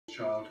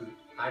childhood.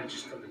 I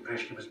just got the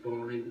impression he was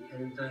born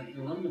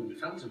in London,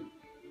 Feltham.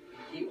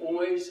 He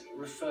always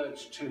referred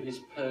to his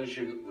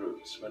Persian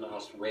roots when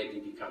asked where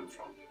did he come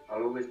from.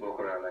 I'll always walk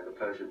around like a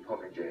Persian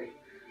popinjay,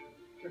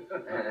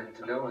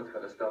 and no one's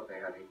going to stop me,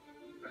 honey.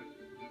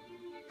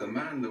 The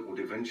man that would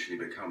eventually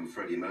become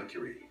Freddie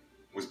Mercury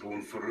was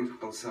born Farooq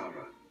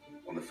Balsara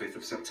on the 5th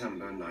of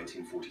September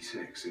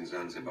 1946 in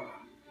Zanzibar,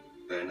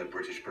 then a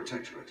British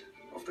protectorate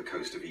off the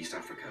coast of East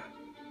Africa.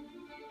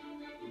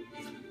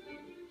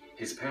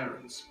 His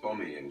parents,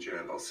 Bommi and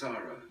Jaya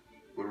Balsara,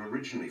 were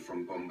originally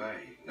from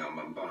Bombay, now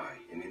Mumbai,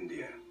 in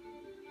India,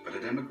 but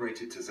had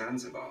emigrated to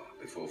Zanzibar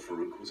before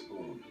Farooq was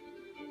born.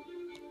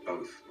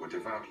 Both were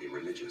devoutly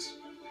religious.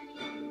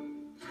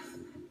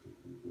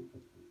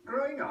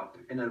 Growing up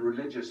in a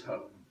religious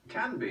home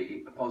can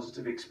be a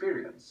positive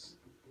experience.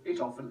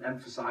 It often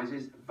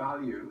emphasizes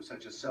values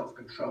such as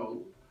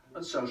self-control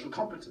and social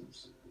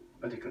competence,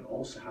 but it can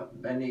also have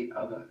many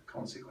other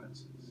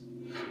consequences.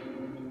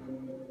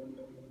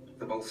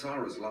 The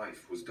Balsara's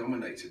life was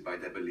dominated by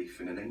their belief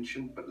in an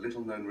ancient but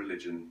little-known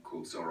religion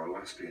called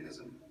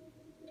Zoroastrianism.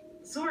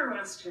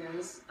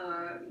 Zoroastrians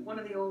are one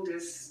of the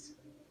oldest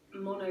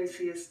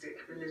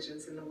monotheistic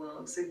religions in the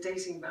world, so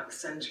dating back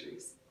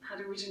centuries.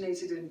 Had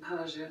originated in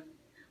Persia,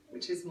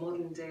 which is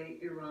modern-day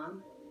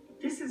Iran.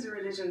 This is a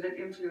religion that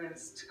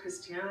influenced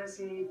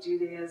Christianity,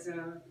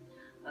 Judaism,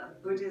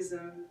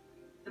 Buddhism.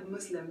 The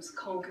Muslims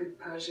conquered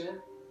Persia,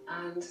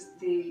 and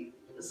the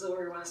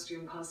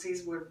Zoroastrian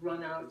Parsis were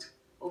run out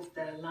of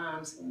their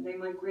lands, and they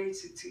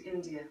migrated to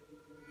India.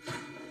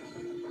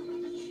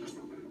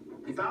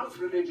 Devout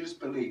religious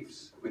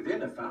beliefs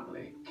within a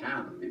family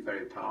can be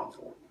very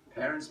powerful.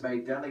 Parents may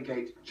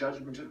delegate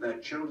judgment of their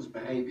children's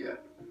behavior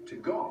to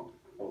God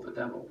or the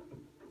devil.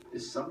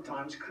 This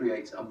sometimes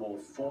creates a more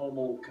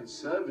formal,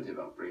 conservative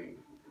upbringing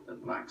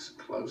that lacks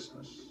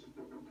closeness.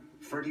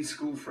 Freddie's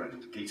school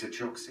friend, Gita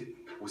Choksi,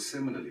 was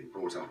similarly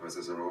brought up as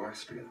a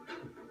Zoroastrian.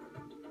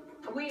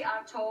 We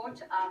are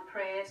taught our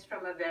prayers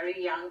from a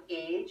very young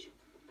age.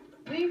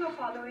 We were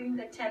following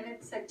the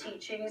tenets and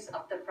teachings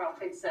of the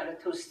Prophet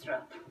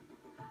Zarathustra.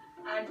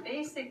 And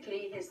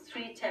basically his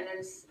three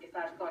tenets, if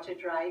I've got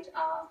it right,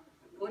 are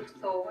good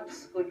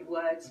thoughts, good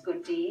words,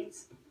 good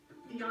deeds.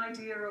 The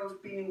idea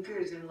of being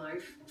good in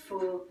life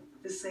for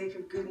the sake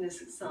of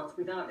goodness itself,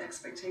 without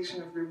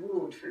expectation of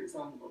reward, for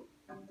example.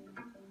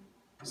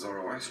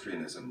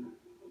 Zoroastrianism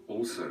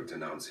also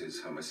denounces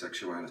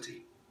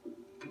homosexuality.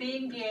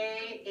 Being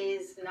gay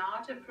is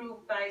not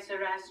approved by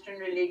Zoroastrian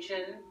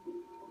religion.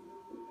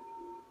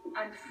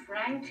 And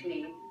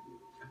frankly,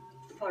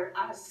 for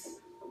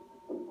us,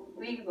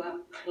 we were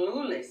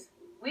clueless.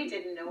 We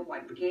didn't know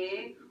what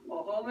gay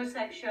or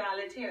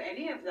homosexuality or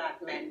any of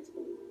that meant.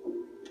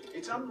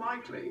 It's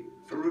unlikely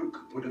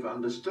Farooq would have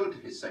understood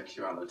his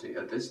sexuality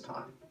at this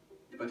time,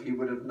 but he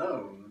would have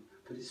known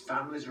that his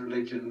family's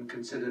religion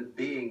considered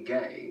being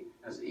gay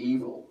as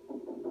evil.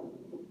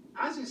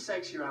 As his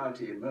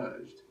sexuality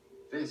emerged,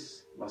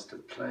 this must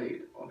have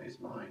played on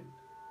his mind.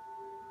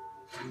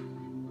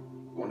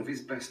 One of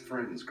his best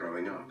friends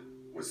growing up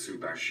was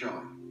Subhash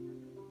Shah.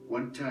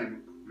 One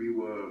time we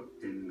were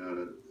in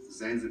a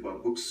Zanzibar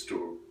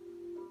bookstore,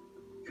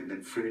 and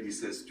then Freddie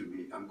says to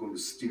me, "I'm going to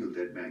steal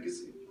that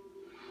magazine."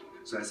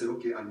 So I said,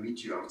 "Okay, I'll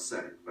meet you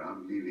outside, but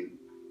I'm leaving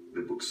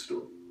the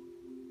bookstore."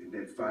 And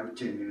then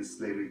 5-10 minutes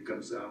later, he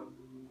comes out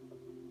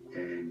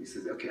and he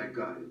says, "Okay, I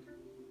got it."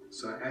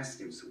 So I asked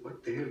him, "So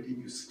what the hell did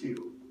you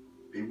steal?"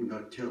 He would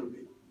not tell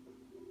me.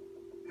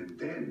 And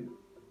then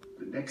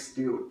the next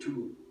day or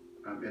two,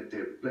 I'm at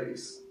their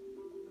place,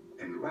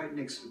 and right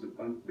next to the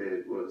bunk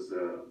bed was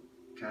a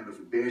kind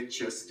of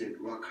bare-chested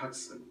Rock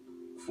Hudson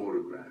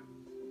photograph.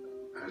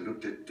 I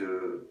looked at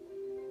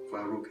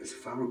Farooq. I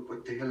said, "Farooq,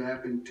 what the hell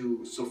happened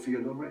to Sophia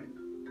Loren?"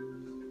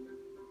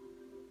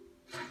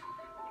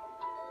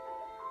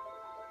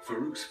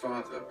 Farooq's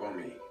father,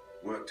 Bommi,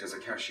 worked as a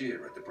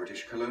cashier at the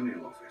British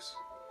Colonial Office,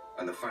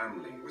 and the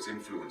family was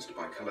influenced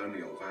by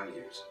colonial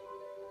values.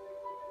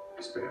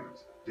 His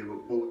parents, they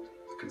were both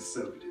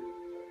conservative.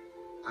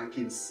 I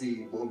can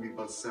see Bommi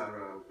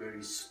Balsara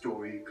very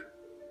stoic,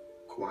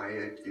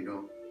 quiet,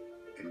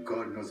 and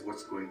God knows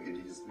what's going in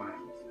his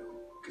mind,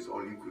 because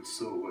all you could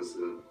saw was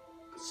a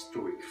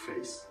stoic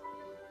face.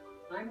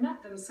 I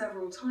met them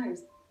several times.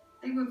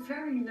 They were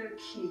very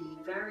low-key,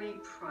 very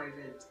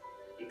private,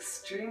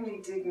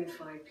 extremely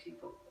dignified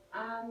people,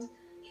 and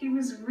he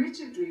was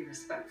rigidly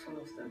respectful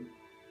of them.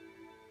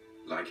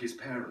 Like his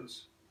parents,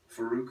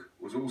 Farooq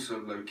was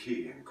also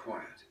low-key and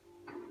quiet.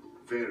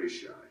 Very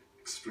shy,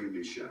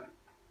 extremely shy.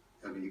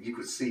 I mean, you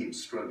could see him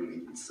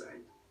struggling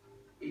inside.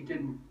 He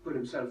didn't put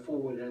himself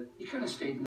forward. He kind of stayed